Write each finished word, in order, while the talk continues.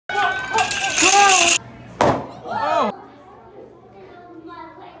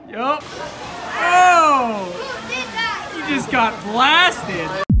Yup. Oh! You just got blasted.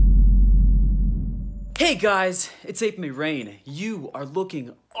 Hey guys, it's AprilMayRain. You are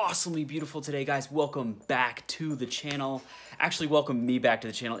looking awesomely beautiful today, guys. Welcome back to the channel. Actually, welcome me back to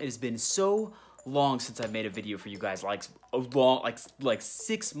the channel. It has been so long since I've made a video for you guys, like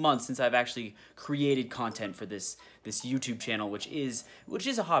 6 months since I've actually created content for this YouTube channel, which is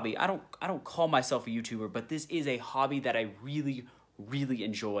a hobby. I don't call myself a YouTuber, but this is a hobby that I really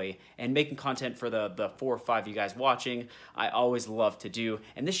enjoy, and making content for the 4 or 5 of you guys watching, I always love to do.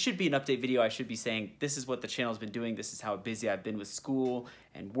 And this should be an update video. I should be saying this is what the channel's been doing, this is how busy I've been with school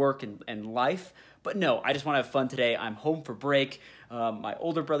and work and life. But no, I just want to have fun today. I'm home for break. My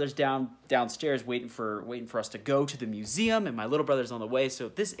older brother's downstairs waiting for us to go to the museum, and my little brother's on the way. So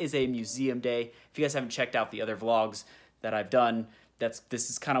this is a museum day. If you guys haven't checked out the other vlogs that I've done, this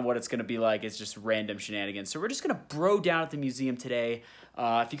is kind of what it's going to be like. It's just random shenanigans. So we're just going to bro down at the museum today.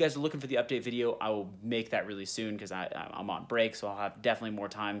 If you guys are looking for the update video, I will make that really soon because I'm on break, so I'll have definitely more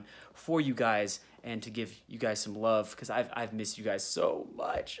time for you guys and to give you guys some love because I've missed you guys so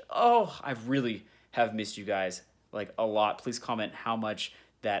much. Oh, I really have missed you guys like a lot. Please comment how much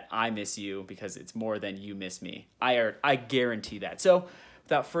that I miss you because it's more than you miss me. I guarantee that. So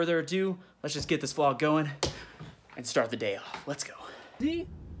without further ado, let's just get this vlog going and start the day off. Let's go. See?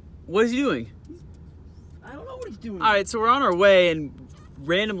 What is he doing? I don't know what he's doing. All right, so we're on our way, and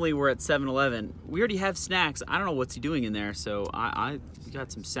randomly we're at 7-Eleven. We already have snacks. I don't know what's he doing in there, so I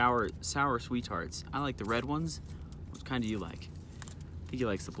got some sour sweet tarts. I like the red ones. What kind do you like? I think he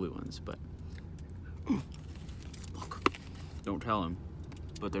likes the blue ones, but look, don't tell him.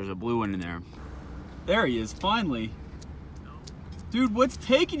 But there's a blue one in there. There he is, finally. Dude, what's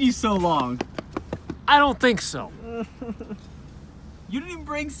taking you so long? I don't think so. You didn't even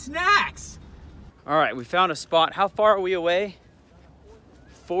bring snacks. All right, we found a spot. How far are we away?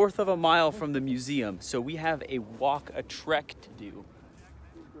 1/4 of a mile from the museum. So we have a trek to do.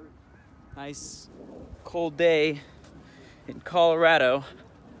 Nice cold day in Colorado.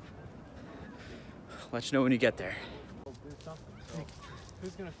 Let you know when you get there.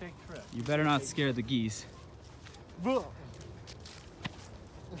 Who's gonna fake trip? You better not scare the geese. That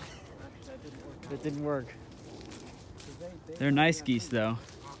didn't work. They're nice geese though.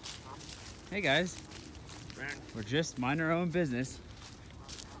 Hey guys, we're just minding our own business.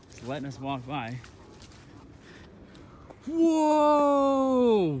 Just letting us walk by.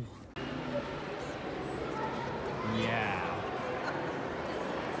 Whoa! Yeah.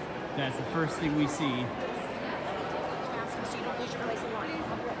 That's the first thing we see.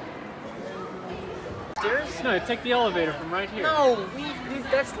 Stairs? No, take the elevator from right here. No,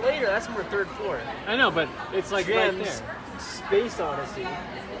 that's later. That's from our 3rd floor. I know, but it's like right there. Space Odyssey.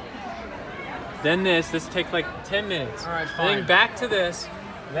 Then this takes like 10 minutes. All right, fine. Then back to this,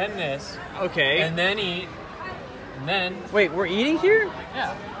 then this. Okay. And then eat, and then... Wait, we're eating here?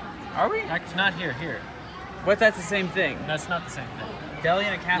 Yeah. Are we? Actually, not here, here. But that's the same thing. That's not the same thing. Deli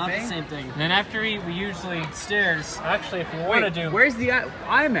and a cafe? Not the same thing. And then after we stairs. Stairs. Actually, if you want to do... Where's the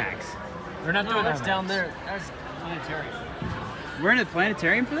IMAX? We're not doing that's IMAX. down there. That's planetarium. We're in a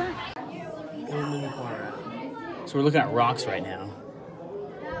planetarium for that? So we're looking at rocks right now.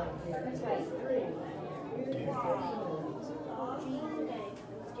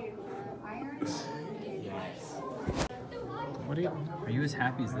 What Are you as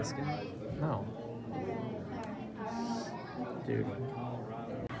happy as this guy? No. Dude.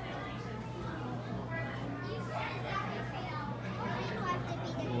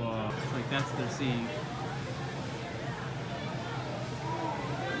 Whoa. It's like that's what they're seeing.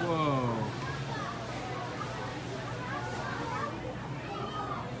 Whoa.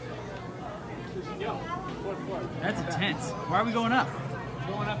 That's intense. Why are we going up?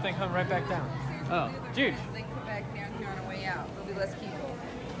 Going up, then come right back down. Oh, dude. They come back down here on our way out. There'll be less people.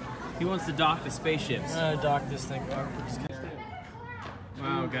 He wants to dock the spaceships. Dock this thing.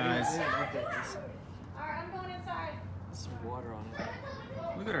 Wow, guys. Alright, I'm going inside. Some water on it.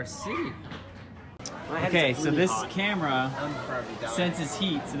 Look at our city. Okay, so this camera senses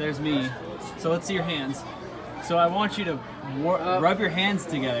heat, so there's me. So let's see your hands. So I want you to rub your hands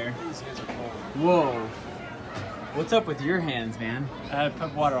together. Whoa. What's up with your hands, man? I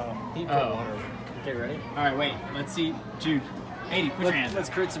put water on them. He put water. Okay, ready? All right, wait. Let's see. Jude, 80, put your hands. Let's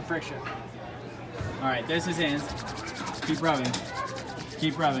create some friction. All right, there's his hands. Keep rubbing.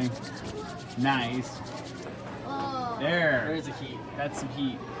 Keep rubbing. Nice. Oh, There. There's the heat. That's some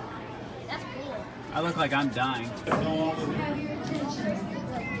heat. that's cool. I look like I'm dying.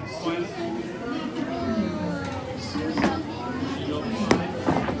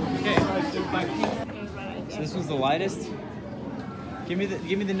 Okay. So this was the lightest. Give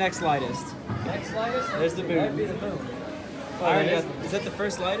me the next lightest. Next lightest? There's the That'd be moon. the moon. All right, is that the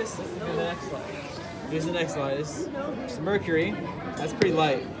first lightest? This would be the next lightest. Here's the next lightest. It's Mercury. That's pretty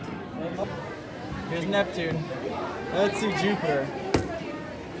light. Here's Neptune. Let's see Jupiter.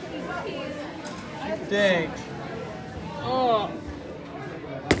 Dang. Oh,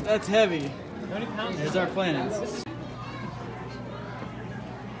 that's heavy. How many pounds? There's our planets.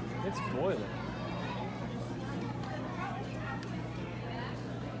 It's boiling.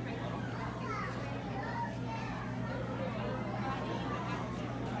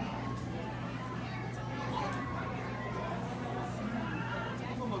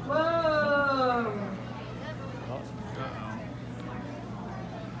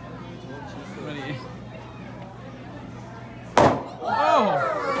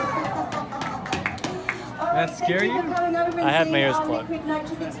 That scare you? I have Mayor's plug.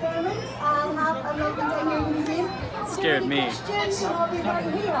 Scared me. Nice.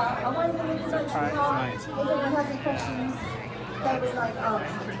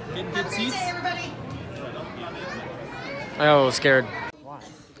 Getting good seats? Oh, scared. All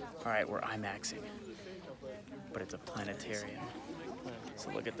right, we're IMAXing, but it's a planetarium. So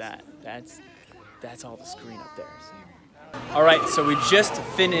look at that. That's all the screen up there. All right, so we just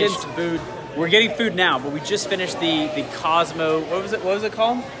finished food. We're getting food now, but we just finished the Cosmo. What was it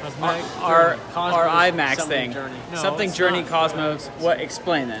called? Our IMAX thing. Journey. No, something it's Journey not. Cosmos. What?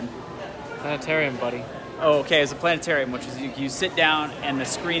 Explain then. Planetarium, buddy. Oh, okay. It's a planetarium, which is you sit down and the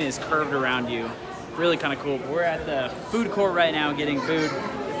screen is curved around you. Really kind of cool. But we're at the food court right now getting food.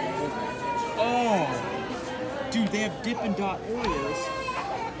 Oh, dude, they have Dippin' Dot Oreos.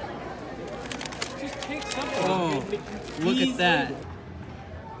 Just take something. Oh, look at that.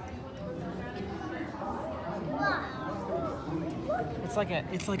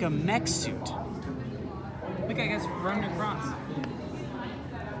 It's like a mech suit. Look, I guess running across. It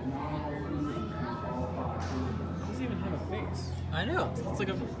doesn't even have a face. I know. It's like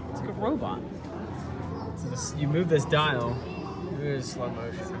a robot. So you move this dial. It is slow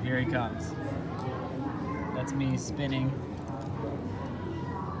motion. So here he comes. That's me spinning.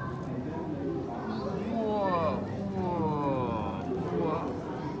 Whoa! Whoa!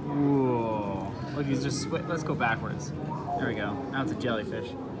 Whoa! Look, he's just. Let's go backwards. There we go. Now it's a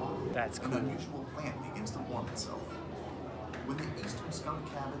jellyfish. That's An cool. unusual plant begins to form itself. When the eastern skunk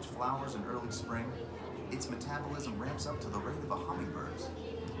cabbage flowers in early spring, its metabolism ramps up to the rate of a hummingbird's.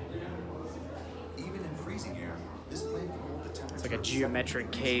 Even in freezing air, this plant can hold the temperature. It's like a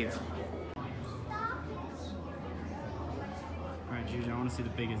geometric cave. All right, Juju, I want to see the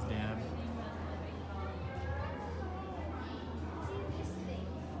biggest dab.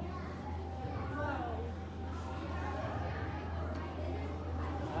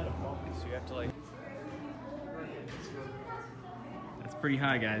 So you have to like. That's pretty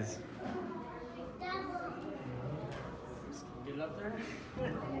high, guys. Get it up there?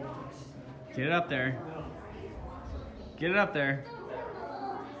 Get it up there. Get it up there.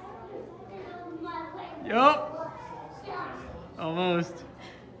 Yup. Almost.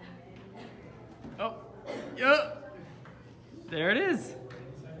 Oh. Yup. There it is.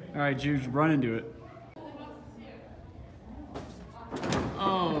 All right, Juge, run into it.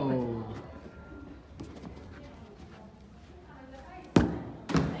 Oh.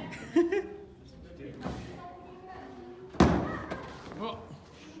 Whoa.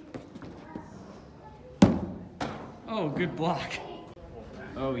 Oh, good block.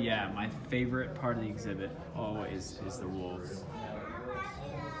 Oh yeah, my favorite part of the exhibit always is the wolves.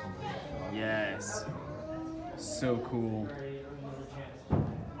 Yes. So cool.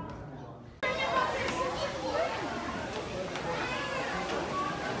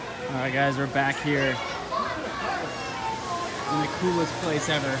 Alright guys, we're back here in the coolest place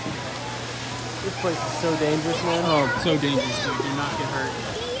ever. This place is so dangerous, man. Oh, so dangerous, dude. Do not get hurt.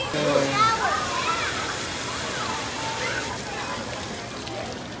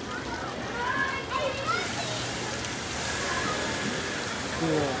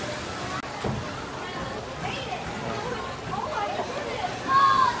 Cool.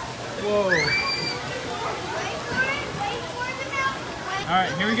 Whoa. All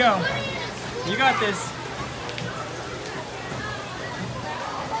right, here we go. You got this.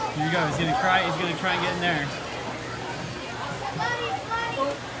 Here we go. He's gonna try. He's gonna try and get in there.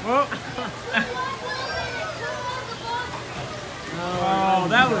 Whoa. Oh,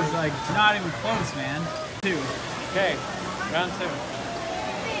 that was like not even close, man. 2. Okay, round 2.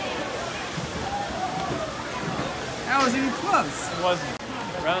 That wasn't even close. It wasn't.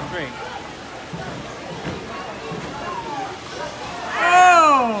 Round 3.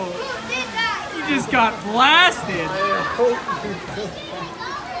 Oh! You just got blasted.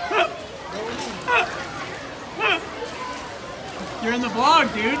 You're in the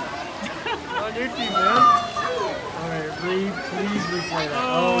vlog, dude. On YouTube, man. Alright, please replay that.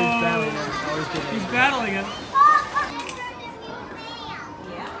 Oh, he's battling him. Oh, he's getting He's battling him.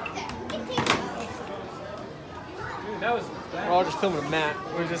 Dude, that was bad. We're all just filming a map.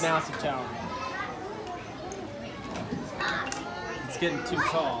 We're just massive tower. It's getting too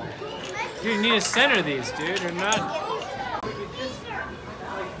tall. Dude, you need to center these, dude. Or not.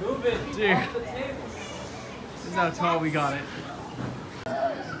 Move it, Dude. off the table. This is how tall we got it.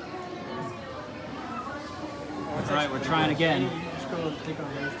 Alright, we're trying again. Just go take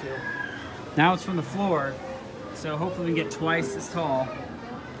on those two. Now it's from the floor, so hopefully we can get twice as tall.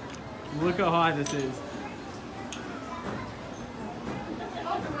 Look how high this is.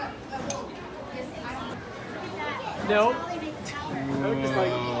 No. I'm just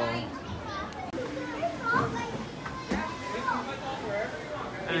like,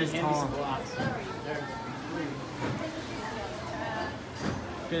 That is tall.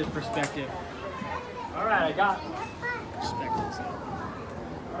 Good perspective. alright, I got Perspective.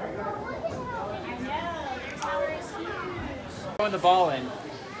 Throwing the ball in.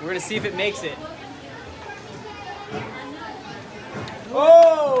 We're gonna see if it makes it.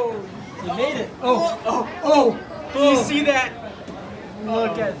 Oh! You made it. Oh! Do you see that?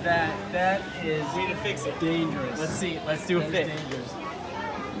 Look at that. That is We need to fix it. dangerous. Let's see. Let's do a That fit. is dangerous.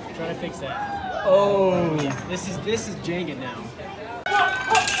 Try to fix that. Oh! This is Jenga now.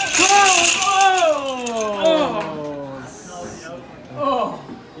 Oh!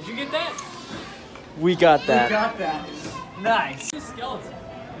 Did you get that? We got that. Got that. Nice. Skeleton.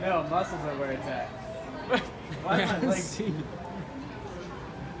 No, muscles are where it's at. Why am I like...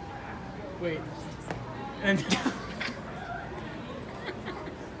 Wait. And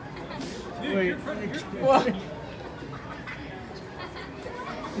Wait. what?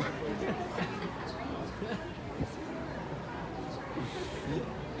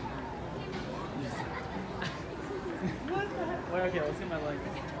 Wait, okay, let's get my leg.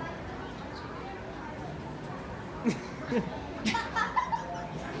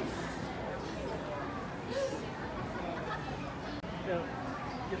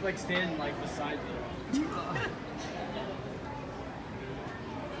 You're like standing like beside me.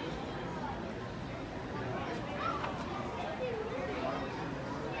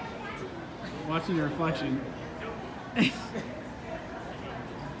 Watching your reflection.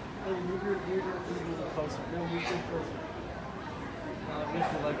 Move your closer. No, move your closer.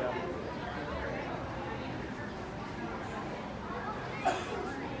 Lift your leg up.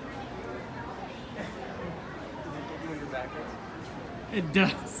 Does it get you on your backwards? It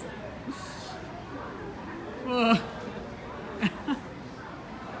does. Ugh.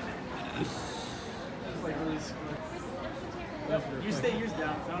 It's like really squishy. You stay yours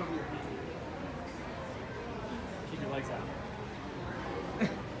down. It's out of your hand. Keep your legs out.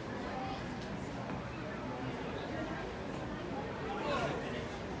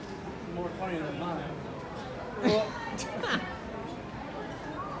 More funny than mine.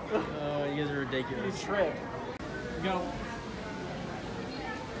 Oh, you guys are ridiculous. You trip. Go.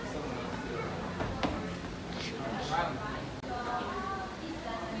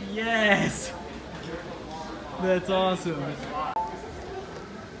 Yes. That's awesome.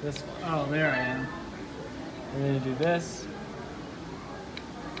 This, Oh, there I am. we're gonna do this.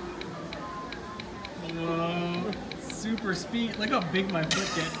 Whoa. Super speed. Look how big my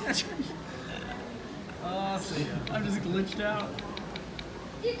foot gets. Awesome. I'm just glitched out.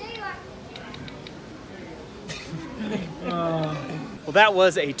 Well, that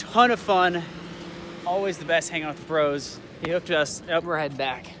was a ton of fun. Always the best hanging out with the bros. He hooked us up. We're heading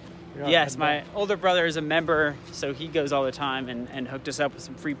back. Yes, my older brother is a member, so he goes all the time and hooked us up with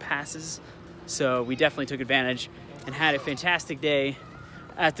some free passes. So we definitely took advantage and had a fantastic day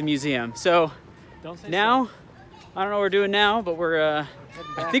at the museum. So Don't say now, I don't know what we're doing now, but we're,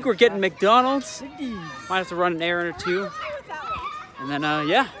 I think we're getting McDonald's. Might have to run an errand or two. And then,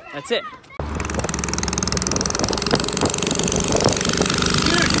 yeah, that's it.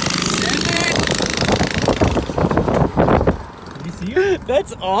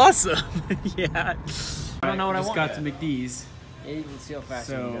 That's awesome. Yeah. I don't know what I just want got yet. to McD's. Yeah, let's see how fast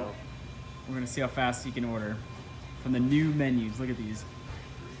So you can go. we're gonna see how fast you can order from the new menus. Look at these.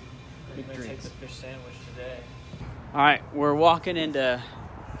 I'm gonna take the fish sandwich today. All right, we're walking into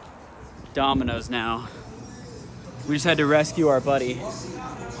Domino's now. We just had to rescue our buddy.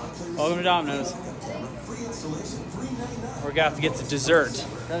 Welcome to Domino's. We're gonna have to get the dessert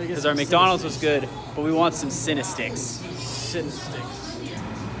because our McDonald's was good, but we want some Cinesticks. Sitting sticks.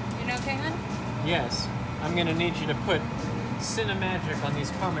 You know, okay, hon? Yes. I'm gonna need you to put Cinemagic on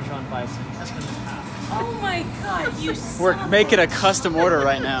these Parmesan bison. That's been the past. Oh my god, you We're son of making a custom order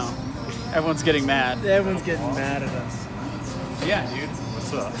right now. Everyone's getting mad. Everyone's getting mad at us. Yeah, dude.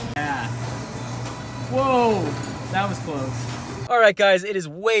 What's up? Yeah. Whoa, that was close. All right, guys, it is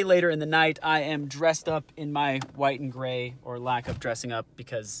way later in the night. I am dressed up in my white and gray, or lack of dressing up,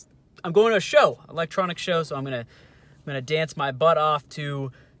 because I'm going to a show, electronic show. So I'm gonna dance my butt off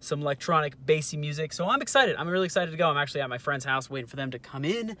to some electronic bassy music. So I'm excited. I'm really excited to go. I'm actually at my friend's house waiting for them to come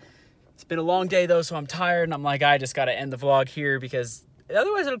in. It's been a long day though, so I'm tired, and I'm like, I just gotta end the vlog here because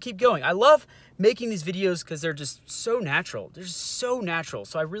otherwise it'll keep going. I love making these videos because they're just so natural. They're just so natural.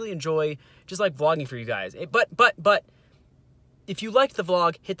 So I really enjoy just like vlogging for you guys. But if you liked the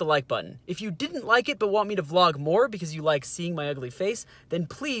vlog, hit the like button. If you didn't like it but want me to vlog more because you like seeing my ugly face, then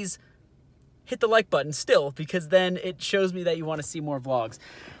please hit the like button still, because then it shows me that you want to see more vlogs.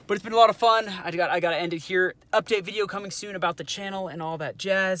 But it's been a lot of fun. I gotta end it here. Update video coming soon about the channel and all that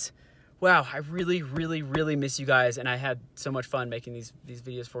jazz. Wow, I really, really, really miss you guys, and I had so much fun making these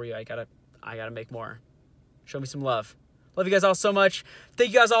videos for you. I gotta make more. Show me some love. Love you guys all so much.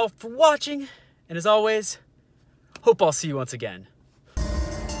 Thank you guys all for watching, and as always, hope I'll see you once again.